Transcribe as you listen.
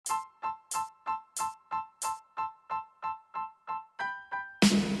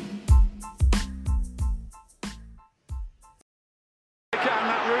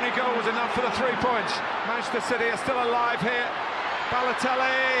points. Manchester City are still alive here.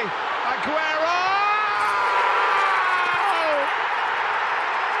 Balotelli, Aguero!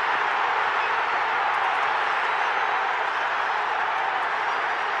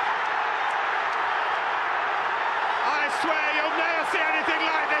 I swear you'll never see anything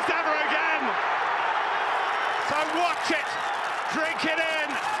like this ever again. So watch it, drink it in.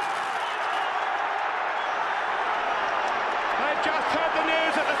 They've just heard the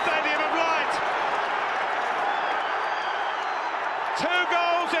news at the Stadium of Light. 2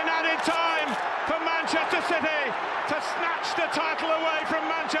 goals in added time for Manchester City to snatch the title away from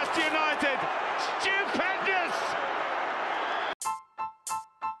Manchester United. Stupendous!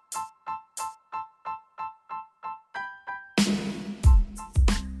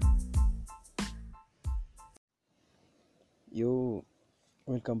 Yo,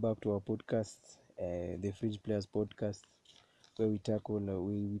 welcome back to our podcast, the Fridge Players Podcast, where we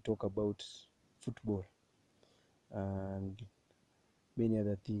talk about football and many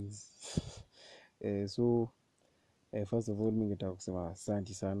other things. First of all, ningetaka kusema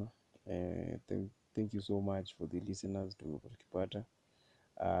asante sana. Thank you so much for the listeners tumepata.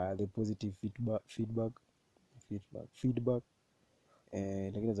 The positive feedback.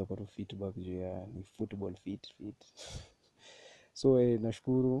 Lakini za kwa feedback juu ya ni football fit. So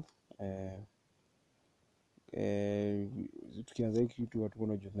nashukuru tukianza hiki kitu watu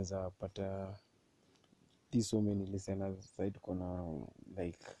wanajua tunaweza pata so many listeners. Sasa tuko na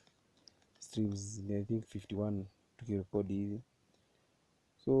like streams I think 51 tukirecord hivi.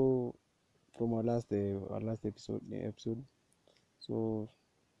 So from our last episode. So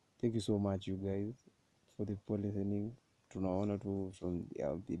thank you so much you guys for the listening. Tunaona tu from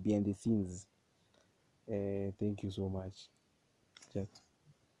behind the scenes. Thank you so much. Jack.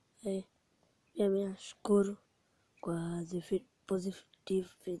 Mimi nashukuru kwa the positive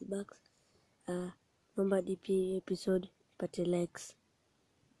feedback. Naomba DP episode pate likes.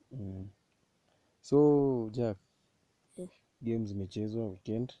 So Jack, games zimechezwa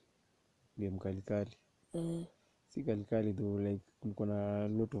weekend, game kali. Si kali though, like kulikuwa na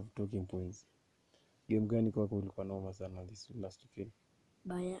lot of talking points. Game gani kwako ulikuwa noma sana this last weekend?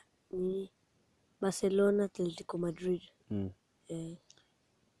 Ni Barcelona Atletico Madrid.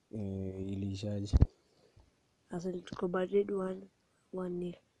 Ilishaje? Atletico Madrid 1-0.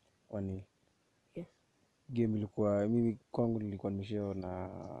 1-0. Yes. Game ilikuwa mimi kwangu nilikuwa nimeshaona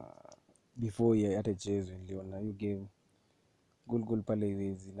before hata chezo, niliona hiyo game goal pale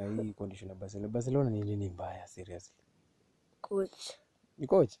hivi na hii condition ya Barcelona ni nini mbaya seriously? Ni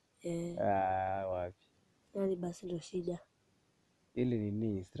coach? Wapi? Nani Barcelona shida? Ile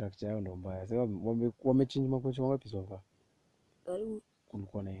ni structure yao ndo mbaya. Sasa wamechange makocha wapi sofa?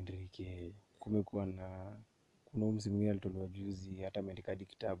 Kulikuwa na Enrique, kumekuwa na kuna msimu mwingine alitolewa juzi, hata ameandika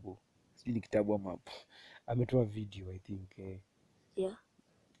kitabu. Sijui kitabu ama ametoa video I think.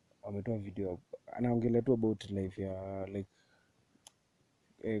 Ametoa video anaongelea tu about life ya like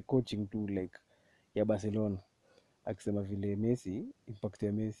coaching tu like ya Barcelona, akisema vile Messi, impact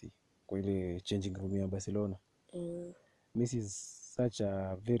ya Messi kwa ile changing room ya Barcelona. Messi is such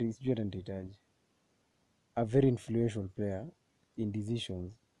a very influential player in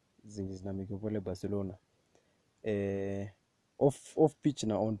decisions zinamika pale Barcelona. Off pitch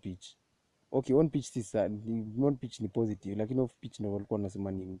na on pitch. Okay, on pitch on pitch ni positive, lakini off pitch ndio walikuwa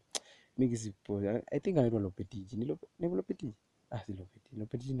wanasema ni mingi sipo. I think anaitwa Lopetegui. Ni Lopetegui. Si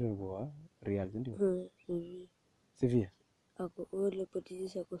Lopetegui ndio kwa Real ndio. Sevilla. Lopetegui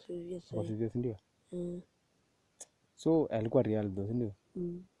sako Sevilla sasa. Sevilla ndio. So alikuwa Real ndio.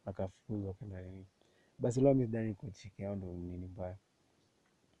 Akafukuzwa kwenda nini. Barcelona midani coach yao ndio nini mbaya.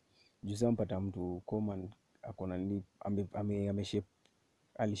 Jusa mpata mtu Coman akona ni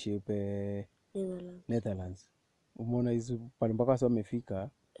alishape Netherlands. Umeona hizo pale mpaka sasa amefika.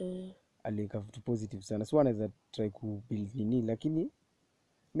 Alika vitu positive sana. So anaweza try ku build nini, lakini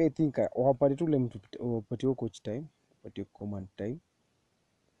may think wapate tu ile mtu wapate coach time, wapate Coman time.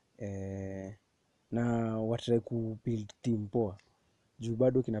 Na watry ku build team poa. Juu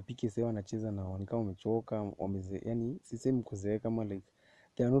bado kina PK wanacheza na ni kama wamechoka, yani sisemi kuzeeka kama like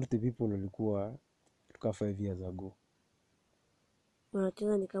they are not the people walikuwa tuka 5 years ago.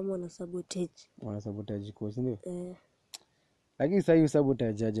 Wanacheza ni kama wana sabotage coach ndio. Lakini sasa hiyo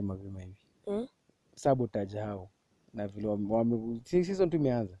sabotage aje mapema hivi? Sabotage hao na vile season tu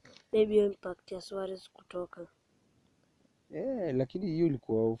imeanza. Maybe impact ya Suarez kutoka. Lakini hiyo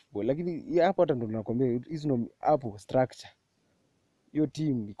ilikuwa football. Lakini hapo hata ndo nakwambia hizo ndo hapo structure. Hiyo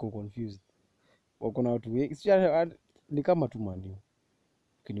team iko confused. Wako na watu wengi. Ni kama tu Man U.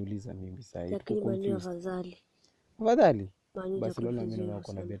 Ukiniuliza mimi sasa Lakini Man U afadhali. Barcelona mimi naona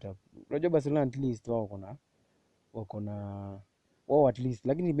wako na better. Unajua Barcelona at least wako na wao at least,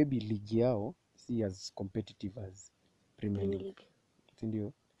 lakini maybe ligi yao si as competitive as Premier League.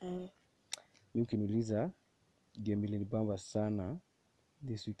 Ndio. Mimi ukiniuliza game ile nibamba sana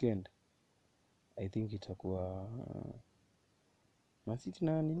this weekend, I think itakuwa Man City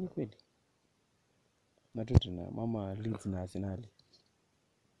na nini kweli? Na Tottenham mama Leeds na Arsenal.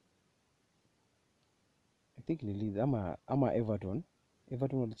 I think ni Leeds ama Everton.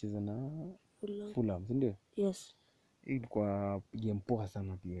 Everton walicheza na Fulham, ndio? Yes. Ilikuwa game poa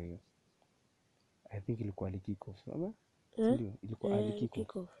sana pia hiyo. I think ilikuwa early kick-off, ama? Ndio, ilikuwa early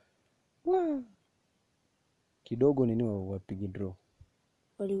kick-off. Wow. Kidogo nini wapige draw.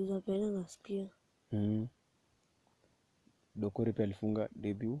 Waliuza pena nasikia. Dokore pia alifunga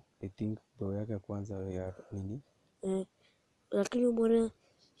debut, I think bao yake ya kwanza ya nini? Lakini umeona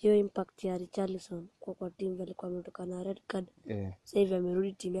hiyo impact ya Richarlison kwa timu, alikuwa ametoka na red card. Sasa hivi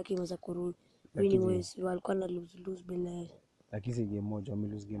amerudi, timu yake imeanza kurudi. Winning ways, walikuwa na lose bila yeye. Lakini si game moja, wame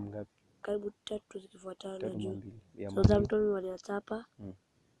lose game ngapi? Karibu 3 zikifuatana juu. Southampton waliwachapa.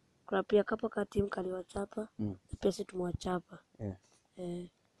 Kuna pia kapa timu kaliwachapa. Pia sisi tumewachapa.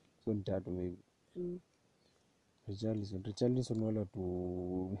 So ni 3 maybe. Richarlison wale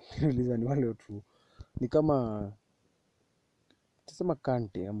tu realize ni wale tu ni kama tusema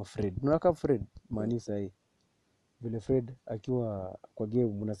Kante ama Fred. Unaona Fred mani sahi. Vile Fred akiwa kwa game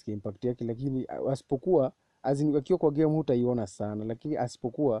unasikia impact yake, lakini asipokuwa akiwa kwa game hutaiona sana, lakini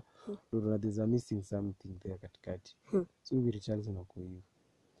asipokuwa ndio there's a missing something there katikati. So hivi Richarlison ako hivyo.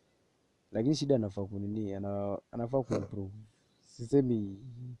 Lakini shida anafaa kunini, anafaa kuimprove. Sisemi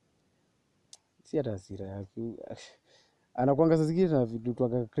si hata hasira yake. Anakuanga sasa zingine na vitu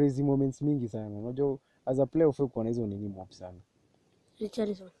tu crazy moments mingi sana. Unajua as a player ufai kuwa na hizo nini mob sana.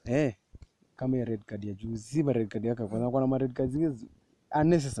 Richarlison. Kama ya red card ya juu, si red card yake kwanza, kuna red cards zingine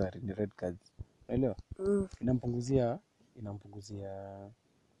unnecessary ni red cards. Unaelewa? Inampunguzia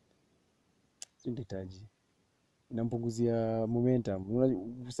sinditaji. Inampunguzia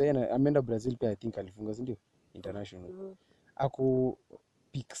momentum. Sasa ameenda Brazil pia, I think alifunga, si ndio? International. Ako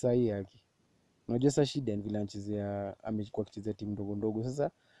peak sahi yake. Unajua sasa shida ni vile anachezea, amekuwa akichezea timu ndogo ndogo.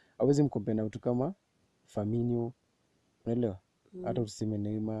 Sasa hawezi mkompare na mtu kama Firmino. Unaelewa? Hata useme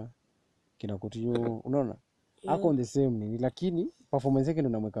Neymar, kina Coutinho, unaona? Ako on the same nini, lakini performance yake ndio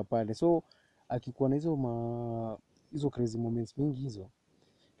inamweka pale. So akikuwa na hizo crazy moments mingi hizo,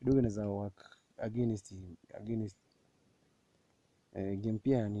 kidogo inaweza work against game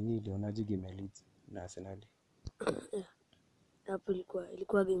pia nini ile unaje game ya Leeds na Arsenal. Hapo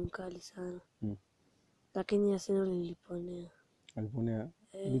ilikuwa game kali sana. Lakini Arsenal iliponea.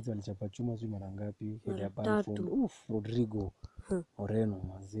 Leeds alichapa chuma sio mara ngapi ile ya Bamford. Rodrigo Moreno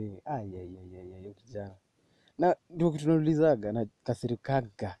mazee. Hiyo kijana. Na ndio kitu tunaulizaga na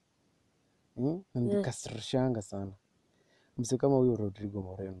kasirikaga. Ndio kasirishanga sana. Mse kama huyo Rodrigo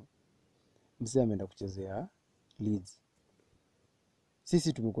Moreno. Mse ameenda kuchezea Leeds.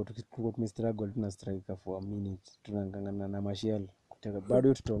 Sisi tumekuwa tumestruggle tuna striker for a minute. Tunangangana na Martial.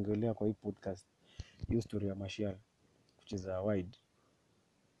 Bado tutaongelea kwa hii podcast hiyo story ya Martial kucheza wide.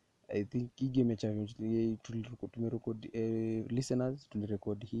 I think hii game ya Champions League tumerecord listeners,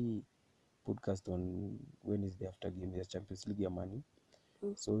 tulirecord hii podcast on Wednesday after game ya Champions League ya Man.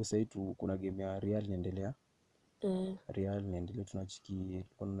 So sasa kuna game ya Real inaendelea. Real inaendelea, tunachiki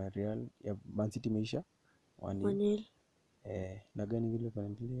kuna Real ya Man City imeisha 1-0. Na gani vile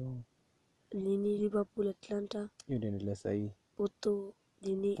panaendelea? Nini Liverpool Atlanta? Hiyo ndio inaendelea sasa hii.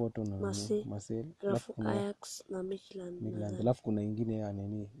 Porto na Marseille, alafu Ajax na Midland. Alafu kuna ingine ya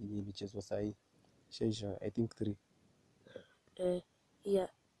nini ilichezwa sasa hii. Shaisha I think 3.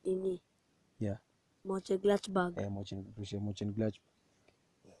 Nini? Mönchengladbach. Mönchengladbach.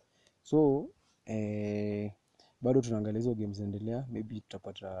 So bado tunaangalia hizo games zinaendelea, maybe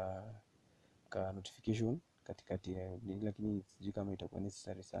tutapata ka notification katikati ya lakini sijui kama itakuwa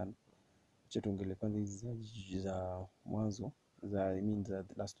necessary sana. Acha tuongelee kwanza hizi za mwanzo za za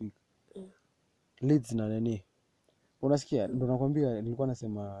last week. Leeds na nini? Unasikia? Ndio nakwambia, nilikuwa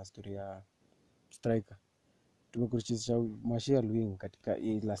nasema story ya striker. Tumekuchezesha Martial wing katika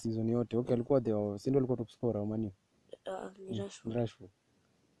la season yote. Okay, alikuwa ndio alikuwa top scorer Man. Rashford.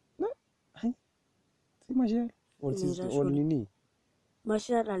 Na si Martial all nini?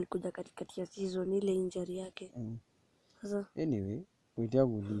 Martial alikuja katikati ya season ile injury yake. Sasa anyway, point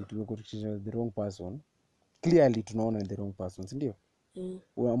yangu ni tumekuchezesha the wrong person. Clearly tunaona the wrong person, si ndio?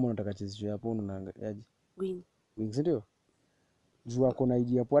 Wewe ama unataka chezesha hapo unaangaliaje? Wing, si ndio? Jua kuna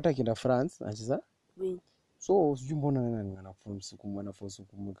idea hapo, hata kienda France anacheza wing. So sijui mbona nani anaforce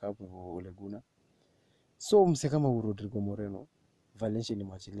kumweka hapo Ole Gunnar. So mse kama Rodrigo Moreno, Valencia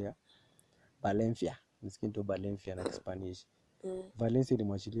ilimwachilia. Valencia, nisikia ndio Valencia na Spanish. Valencia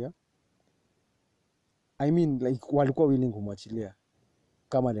ilimwachilia. I mean like walikuwa willing kumwachilia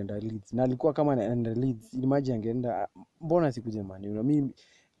kama anaenda Leeds. Na alikuwa kama anaenda Leeds, imagine angeenda, mbona sikuje Man U? Mimi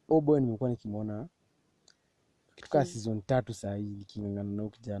boy nimekuwa nikimuona kutoka season 3 saa hii nikingangana na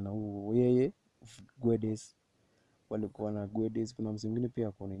kijana huo yeye Guedes. Walikuwa na Guedes, kuna mtu mwingine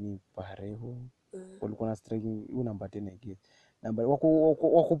pia kwa nini Parejo. Walikuwa na striking huyu namba 10 again. Namba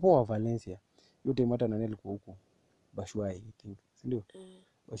wako poa Valencia. Yote mata na neli kwa huko. Batshuayi I think. Si ndio?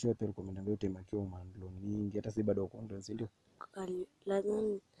 Batshuayi pia recommend yote makiwa man loan nyingi hata si bado conference si ndio?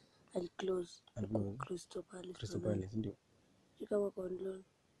 Lazima close Crystal Palace ndio. Ikawa kwa loan.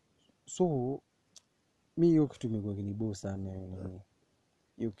 So mimi hiyo kitu imekuwa kinibo sana yani.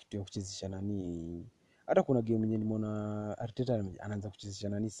 Hiyo kitu ya kuchezesha nani. Hata kuna game yenyewe nimeona Arteta anaanza kuchezesha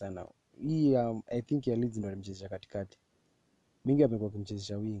nani sana. Hii I think ya Leeds ndio alimchezesha katikati. Mingi amekuwa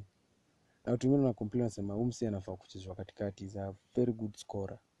akimchezesha wing. Na watu wengine na complain nasema Umsi anafaa kuchezwa katikati, is a very good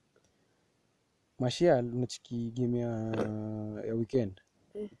scorer. Martial unachiki game ya weekend.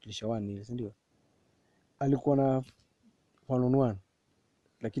 Tulishawani si ndio? Alikuwa na 1-on-1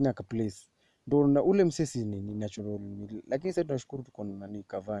 lakini akaplace. Ndio ule msesi ni natural. Lakini sasa tunashukuru tuko na nani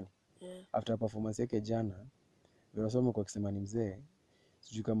Cavani. After performance yake jana, wanasema kwa kusema ni mzee.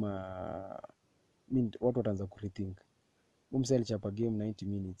 Sijui kama watu wataanza kurethink. Umse alichapa game 90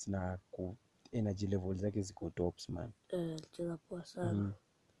 minutes na ku energy level zake ziko tops man. Cheza poa sana.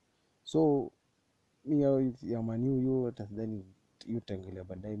 So mimi ya Man U hiyo tafadhali utaangalia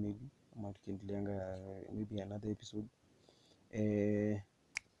baadaye maybe ama tukiendeleanga maybe another episode.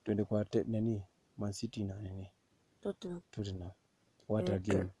 Twende kwa nani Man City na nani Tottenham. What a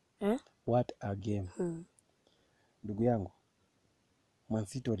game. What a game. Ndugu yangu Man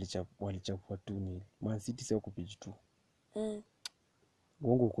City walichapwa 2-0. Man City sio kupiji tu.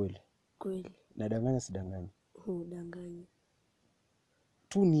 Uongo kweli? Kweli. Nadanganya sidanganya? Danganya.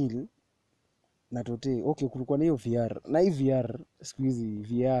 2-0 na tote. Okay, kulikuwa na hiyo VR. Na hii VR siku hizi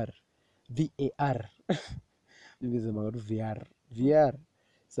VAR. Mimi sema tu VR.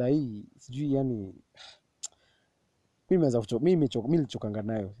 Sasa hii sijui yani mimi nilichokanga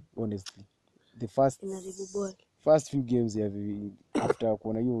nayo honestly. The first few games ya after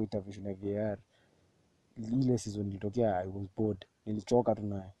kuona hiyo intervention ya VAR. Ile season ilitokea I was bored. Nilichoka tu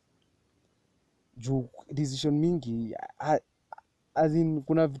nayo. Juu decision mingi as in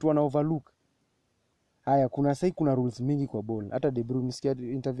kuna vitu wana overlook. Haya kuna rules mingi kwa ball. Hata De Bruyne nisikia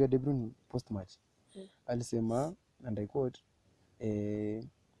interview ya De Bruyne post match. Alisema and I quote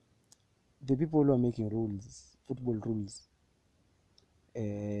the people who are making rules, football rules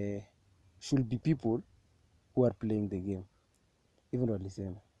should be people who are playing the game. Even though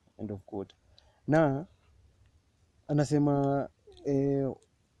alisema end of quote. Na anasema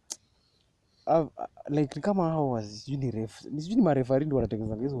like kama hao sijui ni marefari ndio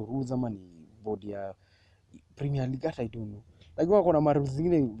wanatengeneza hizo rules ama ni board ya Premier League hata I don't know. Lakini wako na rules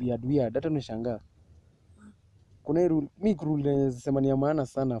zingine weird hata nimeshangaa. Kuna rule rule sema ni ya maana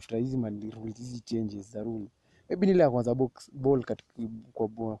sana after hizi rules hizi changes za rule. Maybe ni ile ya kwanza ball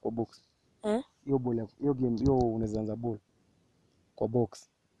kwa box. Hiyo ball hiyo game hiyo unaweza anza ball kwa box.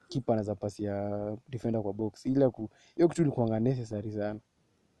 Keeper anaweza pasi ya defender kwa box. Ile hiyo kitu ilikuwa necessary sana.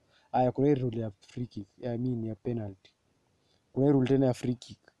 Haya kuna rule ya free kick, I mean ya penalty. Kuna rule tena ya free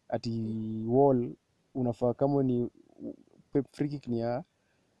kick ati wall unafaa kama ni free kick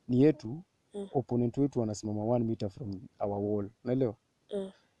ni yetu, opponent wetu wanasimama 1 meter from our wall. Unaelewa?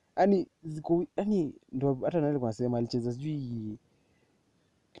 Yaani ndio hata nani anasema alicheza sijui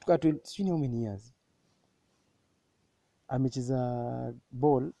kitu kama 20 sijui how many years. Amecheza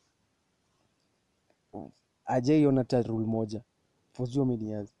ball ajaiona hata rule moja for so many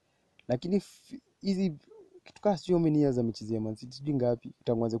years. Lakini hizi kitu kama sio many years amechezea Man City sijui ngapi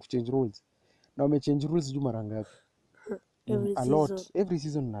utaanza kuchange rules. Na wamechange rules sijui mara ngapi. Every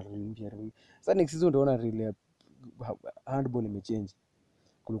season na rule mpya. Sasa next season utaona rule handball imechange.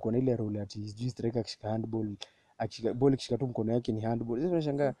 Kulikuwa na ile rule ati sijui striker akishika handball akishika ball ikishika tu mkono yake ni handball. Sasa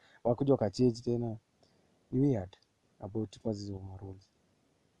unashangaa wakuja wakachange tena. Ni weird about hizo rules.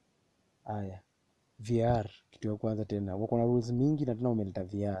 Haya. VR kitu ya kwanza tena wako na rules mingi na tena wameleta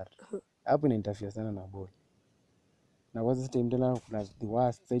VR. Hapo ina interfere sana na ball. Na wazi time tena kuna the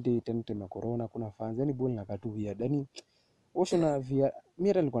worst side tena corona kuna fans yani ball na katu VR. Yaani osho na VR mimi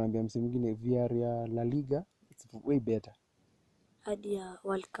hata nilikuwa naambia msimu mwingine VR ya La Liga it's way better. Hadi ya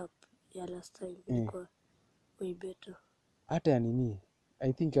World Cup ya last time ilikuwa way better. Hata ya nini?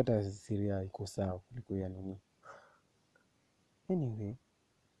 I think hata Serie A iko sawa kuliko ya nini. Anyway,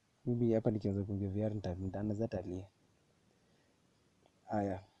 mimi hapa nikianza kuongea VR nitaanza talia.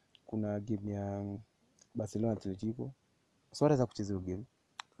 Haya, kuna game ya Barcelona Atletico. Swara za kucheza game.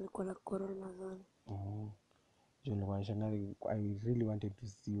 Kulikuwa na corona sana. I really wanted to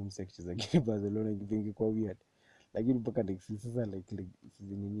see mse akicheza game Barcelona kipengi kwa weird. Lakini mpaka next sasa like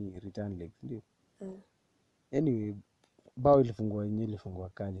nini return legs ndio. Anyway, bao ilifungwa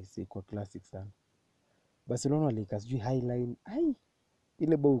kali, si kwa classic sana. Barcelona walikasijui highline.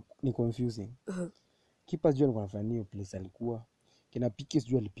 Ile bao ni confusing. Kipa sijui alikuwa anafanya hiyo place alikuwa. Kina Pique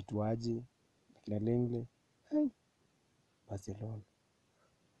sijui alipitwaje. Kina Lengle. Barcelona.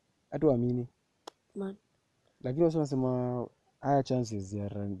 Hata waamini. Man. Lakini watu wanasema haya chances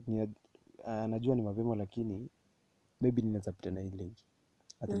ya najua ni mapema lakini maybe ninaweza pita na ile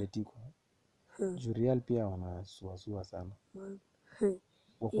Atletico. Real pia wanasuasua sana.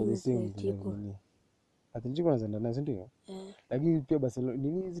 Wako the same nini. Atletico wanaenda nazo ndio. Lakini pia Barcelona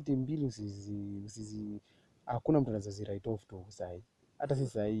nini hizi timu mbili usizi hakuna mtu anaweza write off tu sasa. Hata si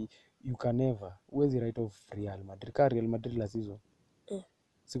sasa you can never always write off Real Madrid. Real Madrid la season.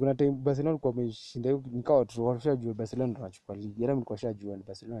 Sikuna time Barcelona kwa ameshinda nikawa tu washajua Barcelona wanachukua ligi. Yeye mlikuwa shajua ni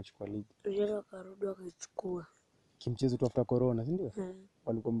Barcelona wanachukua ligi. Real wakarudi wakaichukua. Kimchezo tu after corona, si ndio?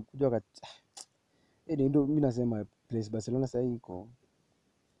 Walikuwa mkuja ndio mimi nasema place Barcelona sasa iko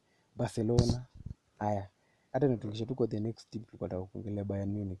Barcelona. Haya. Hata natukisha tuko the next team tulikuwa tunataka kuongelea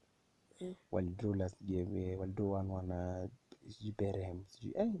Bayern Munich. Walidraw last game, walidraw 1-1 na Berhem.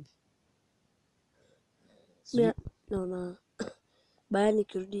 Naona Bayern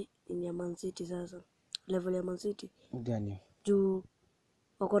ikirudi ni ya Man City sasa. Level ya Man City. Gani? Juu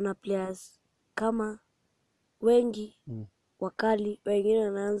wako na players kama wengi wakali, wengine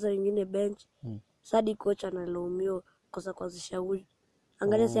wanaanza, wengine bench. Sadi coach analaumiwa kosa kuanzisha huyu.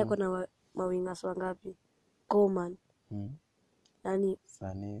 Angalia sasa yako na mawingas wangapi? Coman. Yaani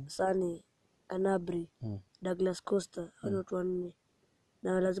Sane, Gnabry, Douglas Costa, watu wanne.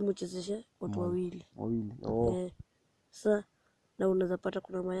 Na lazima uchezeshe watu wawili. Sasa na unaweza pata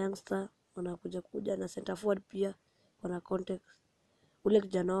kuna youngster wanakuja na center forward pia wana context. Ule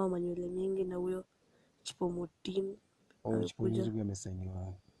kijana wao manywele mingi na huyo Choupo-Moting Choupo-Moting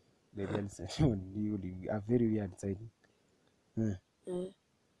amesainiwa. A very weird signing.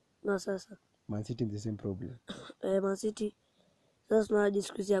 Na sasa Man City the same problem. Man City sasa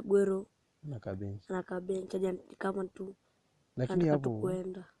tunajisikia Aguero na kabench kama tu. Lakini hapo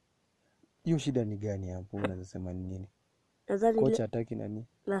hiyo shida ni gani hapo unaweza sema ni nini? Nadhani kocha hataki nani?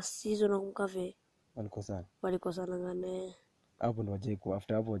 Last season nakumkave walikosana ngane. Hapo ndo waje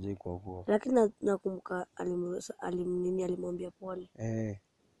after hapo waje kwa. Lakini nakumbuka alimwambia pole.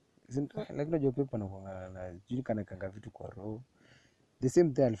 Lakini unajua Pep anakuanga na jini kana kanga vitu kwa roho. The same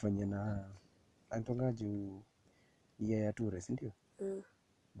thing alifanya na Antongaji ya Torres ndio.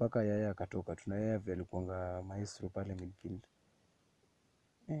 Baka yeye akatoka tuna yeye vile alikuanga maestro pale midfield.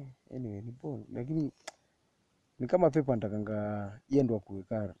 Anyway ni ball lakini ni kama Pep anatakanga yeye ndo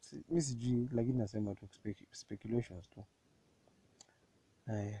akuweka. Mimi sijui lakini nasema tu speculations tu.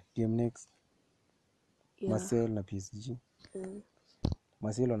 Game next. Marseille na PSG.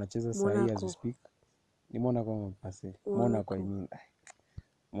 Marseille wanacheza saa hii as we speak. Ni Monaco kama Marseille. Monaco I mean.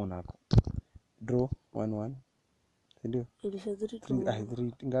 Monaco. Draw 1-1. Ndio. Ilisha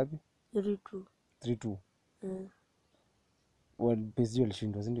 3-2. Ngapi? 3-2. 3-2. PSG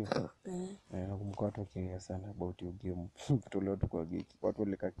walishindwa, si ndio? Nakumbuka watu wakiongea sana about hiyo game. Kutolewa tu kwa gate. Watu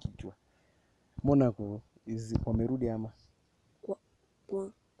waleka kichwa. Monaco wamerudi ama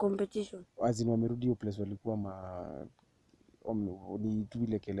competition. Azin wamerudi hiyo place walikuwa ni tu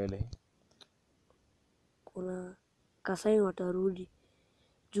ile kelele. Kuna Kasai watarudi.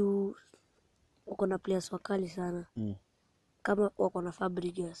 Juu wako na players wakali sana. Kama wako na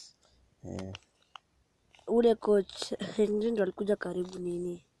Fabregas. Ule coach ndio alikuja karibu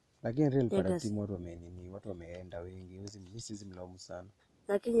nini. Lakini real para team watu wameenda wengi. Hizi mlaumu sana.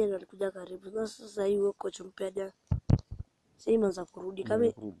 Lakini ndio alikuja karibu. Na sasa hiyo coach mpya sasa imeanza kurudi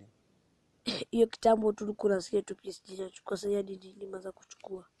kama hiyo kitambo tulikuwa nasikia tu PSG inachukua sasa hadi imeanza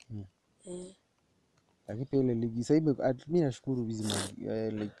kuchukua. Lakini ile ligi sasa hivi mimi nashukuru hizi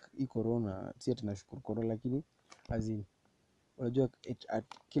like hii corona si ati nashukuru corona lakini azin unajua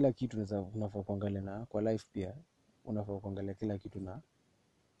kila kitu unafaa kuangalia na kwa life pia unafaa kuangalia kila kitu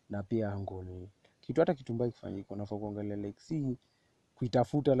na pia angle kitu hata kitu mbaya kifanyika unafaa kuangalia like si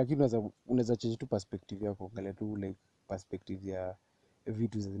kuitafuta lakini unaweza change tu perspective yako kuangalia tu like perspective ya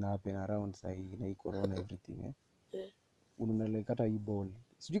vitu zina happen around sasa hii na hii corona everything unaona like hata hii ball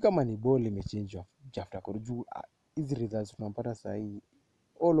sijui kama ni ball imechange after korju hizi results tunapata sasa hii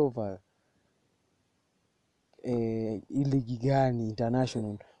all over ligi gani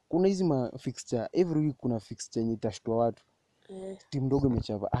international kuna hizi ma fixture every week, kuna fixture yenye itashtua watu. Timu ndogo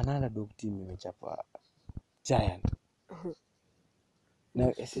imechapa another dog team imechapa giant.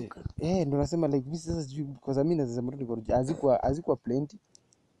 Na ndio nasema like mimi sasa sijui, kwa sababu mimi nasema tu hazikuwa plenty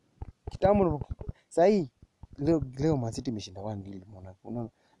kitambo. Sasa hii leo Man City imeshinda 1-0 Monaco, unaona,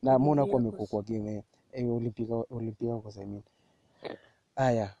 na Monaco amekuwa kwa game Olimpia kwa sababu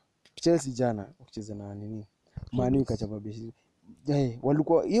haya Chelsea jana ukicheza na nini Man U ikachapa beshi.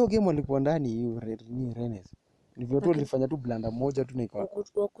 Walikuwa hiyo game walikuwa ndani hiyo Rennes. Ni vile tu walifanya tu blanda moja tu na ikawa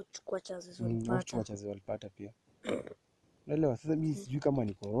kuchukua chances walipata pia. Naelewa sasa mimi sijui kama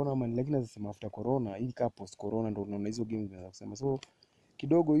ni corona ama, lakini nasema after corona hii ka post corona ndio unaona hizo games zinaweza kusema. So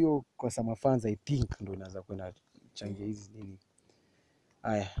kidogo hiyo kwa some fans I think ndio inaanza kwenda changia hizi nini.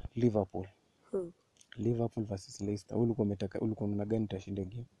 Haya Liverpool. Liverpool versus Leicester. Ulikuwa unaona gani itashinda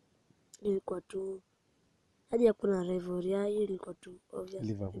game? Ilikuwa tu hadi hakuna rivalry, ilikuwa tu obvious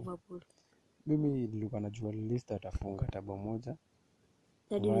Liverpool. Mimi nilikuwa najua Leicester atafunga taba moja.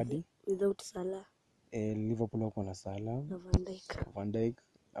 Hadi without Salah. Liverpool wako na Salah na Van Dijk.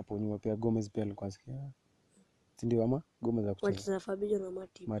 Hapo nyuma pia Gomez pia alikuwa asikia. Si ndio ama Gomez akucheza Fabinho na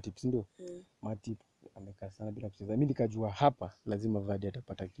Matip si ndio? Matip amekaa sana bila kucheza. Mimi nikajua hapa lazima Vardy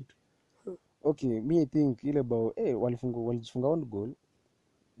atapata kitu. Okay, me I think ile bao walijifunga one goal.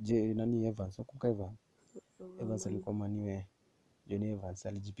 Nani Evans kuka Evans alikuwa maniwe. Johnny Evans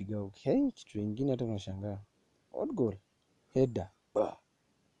alijipiga okay, kitu kingine hata unashangaa. One goal. Header.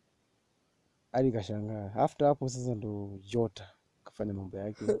 Hadi kashangaa. After hapo sasa ndo Jota kafanya mambo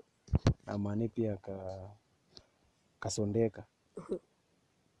yake. Na Mane pia kasondeka.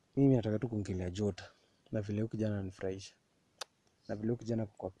 Mimi nataka tu kuongelea Jota. Na vile huyu kijana ananifurahisha. Na vile huyu kijana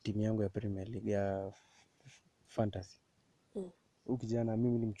kwa timu yangu ya Premier League ya Fantasy. Huyu kijana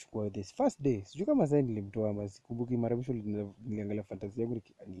mimi nilimchukua this first day. Sijui kama sasa nilimtoa ama sikumbuki, mara mwisho niliangalia Fantasy yangu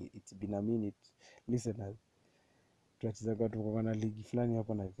it's been a minute. Listen, tunacheza kwa na ligi fulani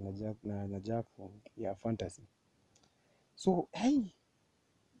hapa na Jack ya Fantasy. So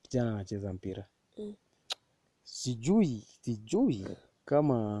kijana anacheza mpira. Sijui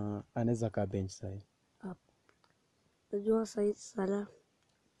kama anaweza ka bench side. Unajua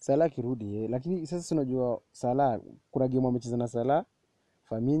Salah kirudi lakini sasa unajua Salah kuna game amecheza na Salah,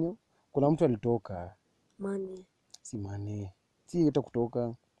 Firmino, kuna mtu alitoka Mane. Si Mane. Si hata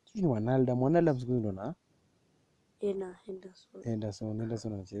kutoka. Sijui ni Wijnaldum siku ndo na Henderson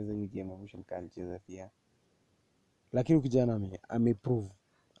anacheza hiyo game mwisho nikacheza pia. Lakini kijana ameprove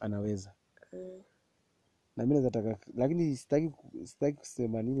anaweza. Na mimi nataka, lakini sitaki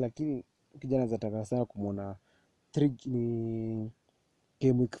kusema nini, lakini kijana nataka sana kumuona ni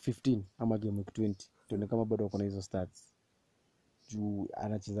game week 15 ama game week 20. Tuone kama bado wako na hizo stats. Juu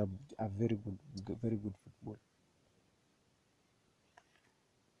anacheza a very good football.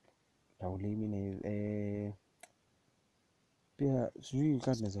 Taulimi na pia sijui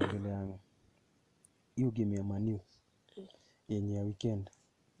kama tunaweza ongelea hiyo game ya Man U yenye ya weekend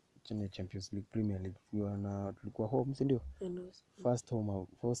chini ya Champions League, Premier League. Tulikuwa home, si ndio?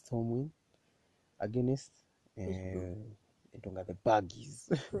 First home win against itonga the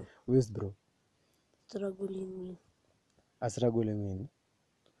Baggies. West Brom. Struggling win.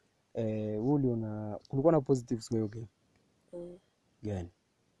 Uliona kulikuwa na positives kwa hiyo game? Gani?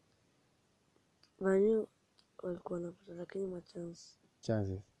 Man U walikuwa wanapata lakini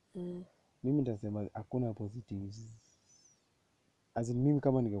chances. Mimi nitasema hakuna positives. Mimi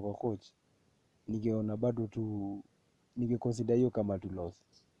kama ningekuwa coach ningeona bado tu ningeconsider hiyo kama tu loss.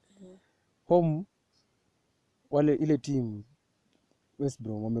 Home ile team West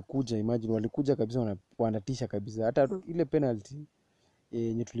Brom wamekuja, imagine walikuja kabisa, wanatisha kabisa. Hata ile penalty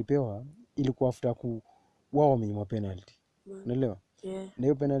yenye tulipewa ilikuwa after wao wamenyimwa penalty. Unaelewa? Na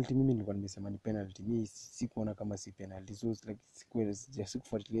hiyo penalty mimi nilikuwa nimesema ni penalty. Mimi sikuona kama si penalty. So like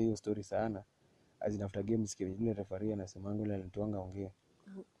sikufuatilia hiyo story sana. After game sikia ile referee anasema ngole alituanga ongea.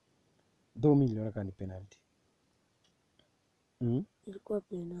 Though mimi niliona kama ni penalty. Ilikuwa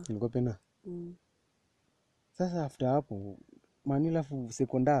penalty. Sasa after hapo Manila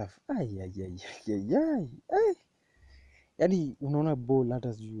second half. Yaani unaona ball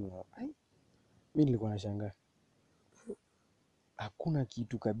hata sijui. Mimi nilikuwa nashangaa. Hakuna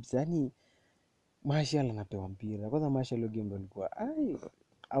kitu kabisa. Yaani Martial anapewa mpira. Kwanza Martial game ndo alikuwa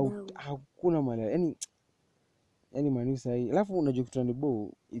hakuna mali. Yaani Manisa hii. Alafu unajua kitu ni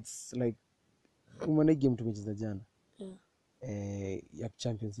ball, it's like umeona game tumecheza jana. Ya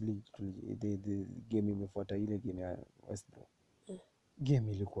Champions League the game imefuata ile game ya West Brom.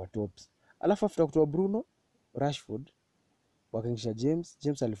 Game ilikuwa tops. Alafu after kutoa Bruno Rashford wakaingisha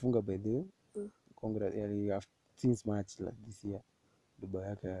James alifunga by the way. Since match like this year bao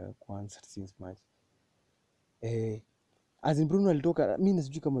yake ya kwanza since match. As in Bruno alitoka, mimi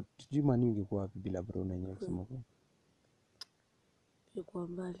sijui kama Man U ingekuwa wapi bila Bruno yenyewe kusema kweli. Ilikuwa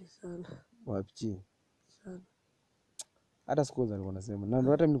mbali sana. Wapi chini? Sana. Hata scores alikuwa anasema. Na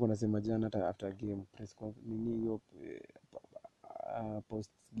ndio hata mimi nilikuwa nasema jana hata after game press conference nini hiyo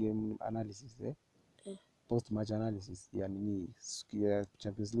post game analysis post match analysis yani ni ya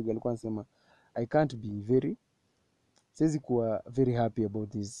Champions League alikuwa anasema I can't be siwezi kuwa very happy about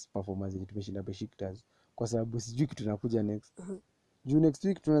this performance yenye tumeshinda Besiktas kwa sababu sijui kitu tunakuja next. Juu next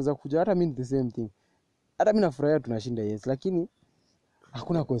week tunaweza kuja hata mimi the same thing. Hata mimi nafurahia tunashinda yes lakini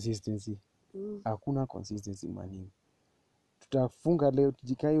hakuna consistency. Hakuna consistency Man U. Tutafunga leo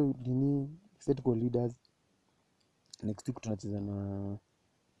tujikae nini set goal leaders. Next week tunacheza na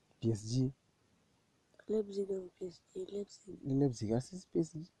PSG. Leipzig. Assist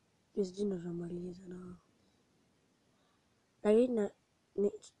PSG ndo tunamaliza na. Lakini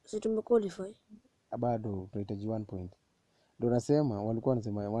si tumequalify. Bado tunahitaji 1 point. Ndio nasema walikuwa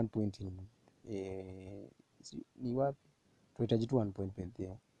wanasema 1 point ni wapi? Tunahitaji tu 1 point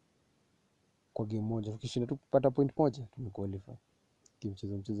pekee. Kwa game moja tukishinda tu kupata point moja tumequalify.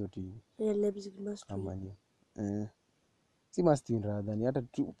 Mchezo tu. Leipzig must win. Si must win rather ni hata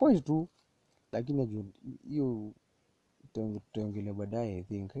point tu lakini hiyo tutaongelea baadaye I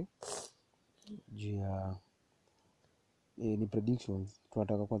think juu ya ni predictions.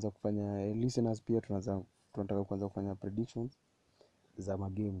 Tunataka kwanza kufanya listeners pia tunataka kwanza kufanya predictions za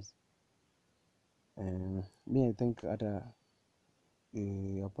games. Me I think hata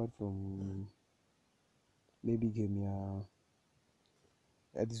apart from maybe game ya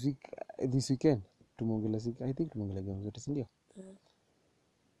this weekend tumeongelea I think tumeongelea game zote si ndio?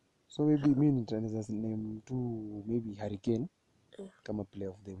 So maybe mimi nitaweza name tu maybe Harry Kane kama player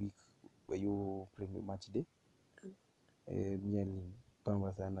of the week where you Premier Match Day. Mimi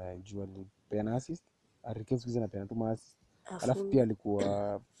pamba sana juu alipeana assist. Harry Kane siku anapeana tu assist. Alafu pia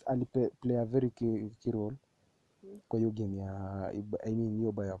aliplay a very key role kwa hiyo game ya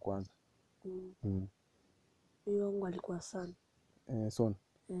hiyo bao ya kwanza. Hiyo wangu alikuwa sana. Son.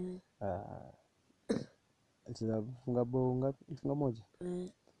 Alicheza funga bao ngapi? Funga moja.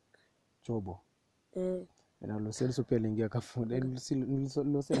 Chobo. Na Lo Celso pia aliingia kafunga. Lo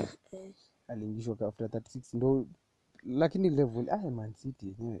Celso. Aliingishwa after 36 ndo lakini level Man City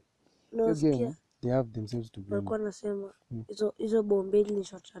yenyewe. Hiyo game they have themselves to blame. Walikuwa nasema hizo bao mbili ni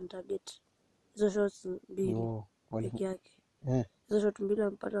shot on target. Hizo shots mbili. Peke yake. Hizo shot mbili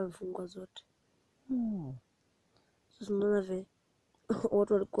ampata mfungwa zote. Sasa unaona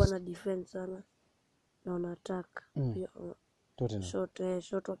watu walikuwa na defense sana na wana attack pia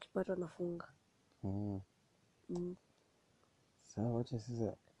shot wakipata nafunga. So wacha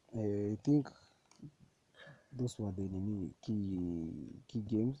sasa I think those were the key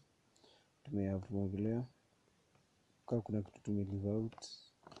games tumeongelea. Kwa kuna kitu tumelive out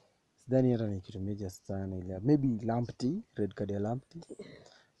sidhani hata ni kitu major sana ile maybe Lamptey red card ya Lamptey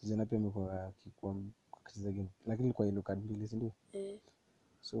jana pia amekuwa kucheza game lakini kwa yellow card mbili si ndio?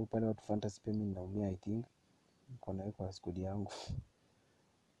 So pale watu fantasy pia mimi naumia I think niko kwa squad yangu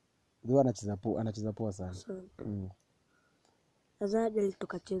ndio anacheza poa sana. Hazard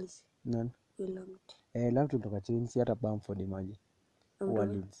alitoka Chelsea. Nani? Lamptey. Lamptey kutoka Chelsea hata Bamford imagine.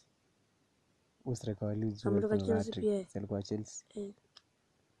 Leeds. Striker wa Leeds ametoka Chelsea pia. Alikuwa Chelsea.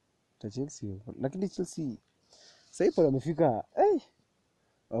 Chelsea lakini Chelsea sasa pale wamefika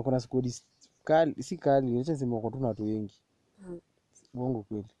wako na squad kali si kali acha sema wako tu na watu wengi. Bongo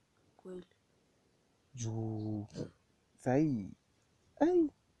kweli. Juu sai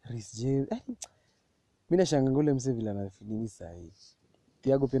Reece James mimi nashangaa ngole Msevila na nini sai.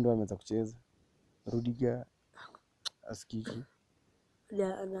 Thiago pia ndo ameanza kucheza. Rudiger askiki.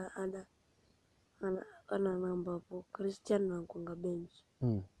 Ana namba hapo. Cristiano anakuanga bench.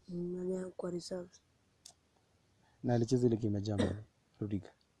 Nani kwa reserves. Na alicheza ile game ya Germany.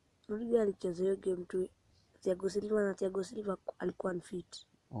 Rudiger alicheza hiyo game tu. Thiago Silva alikuwa unfit.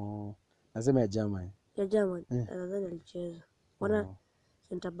 Nasema ya Germany. Nadhani alicheza. Wana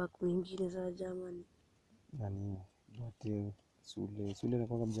center back mwingine za Germany. Nani? Wote Sule na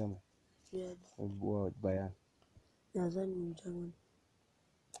kwa Germany. Bayern. Nadhani ni Germany.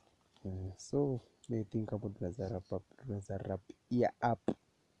 So I think about tunaweza wrap up.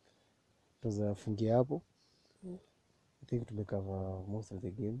 Tuzafungia hapo. I think tumecover most of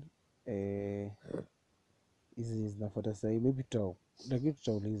the game. Hizi zinafuata sasa maybe lakini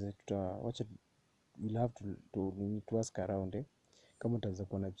tutauliza we'll have to ask around kama tutaweza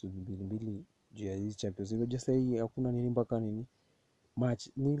kuwa na episode mbili juu ya hizi Champions League. Just say hakuna nini mpaka nini match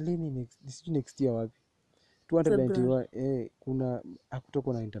ni lini next year wapi 291 kuna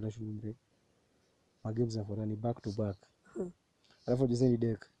hakutakuwa na international break. Magames zinafuata ni back to back. Alafu just ni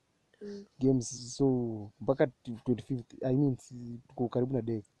deck. Games so mpaka 25th, I mean tuko karibu na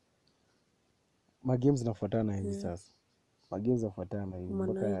deck. Magames zinafuatana hivi sasa. Magames zinafuatana hivi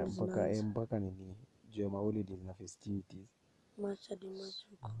mpaka nini juu ya holidays na festivities. March hadi March.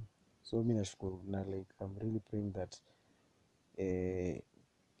 So mimi nashukuru na like I'm really praying that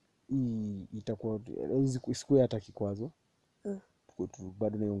hii itakuwa siku hata kikwazo.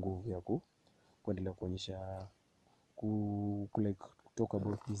 Bado na nguvu ya kuendelea kuonyesha like talk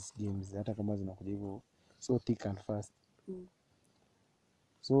about these games hata kama zinakuja hivyo so thick and fast.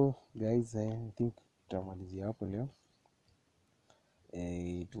 So guys, I think tutamalizia hapo leo.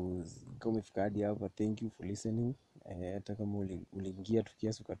 Kama umefika hadi hapa, thank you for listening. Hata kama uliingia tu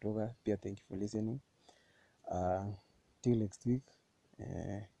kiasi ukatoka, pia thank you for listening. Till next week.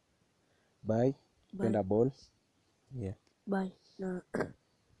 Bye. Penda ball. Yeah. Bye.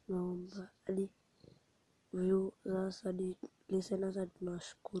 Naomba hadi viewers hadi listeners hadi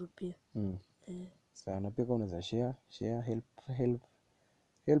tunashukuru pia. Sana pia kama unaweza share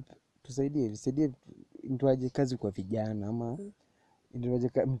help tusaidie mtu aje kazi kwa vijana ama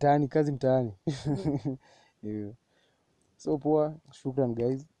ndio mtaani kazi mtaani. Yeah. So poa, shukran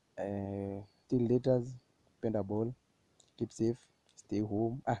guys. Till later, penda ball, keep safe, stay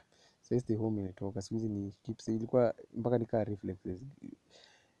home. Stay home imetoka siku hizi ni keep safe, ilikuwa mpaka nikaa reflexes.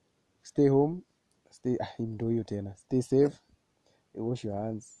 Stay home, ndio hiyo tena, stay safe, wash your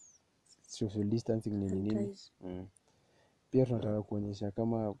hands, social distancing nini. Pia tunataka kuonyesha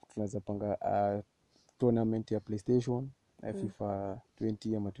kama tunaweza panga tournament ya PlayStation FIFA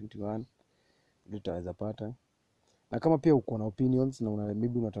 20 ama 21 ndio tutaweza pata. Na kama pia uko na opinions na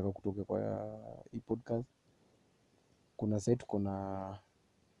maybe unataka kutoka kwa hii podcast, kuna site kuna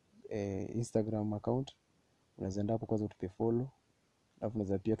Instagram account, unaweza enda hapo kwanza utupe follow, alafu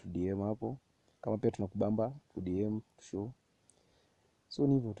unaweza pia tu DM hapo kama pia tunakubamba tu DM show. So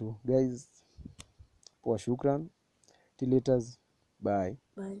ni hivyo tu guys, kwa shukran, till later, bye.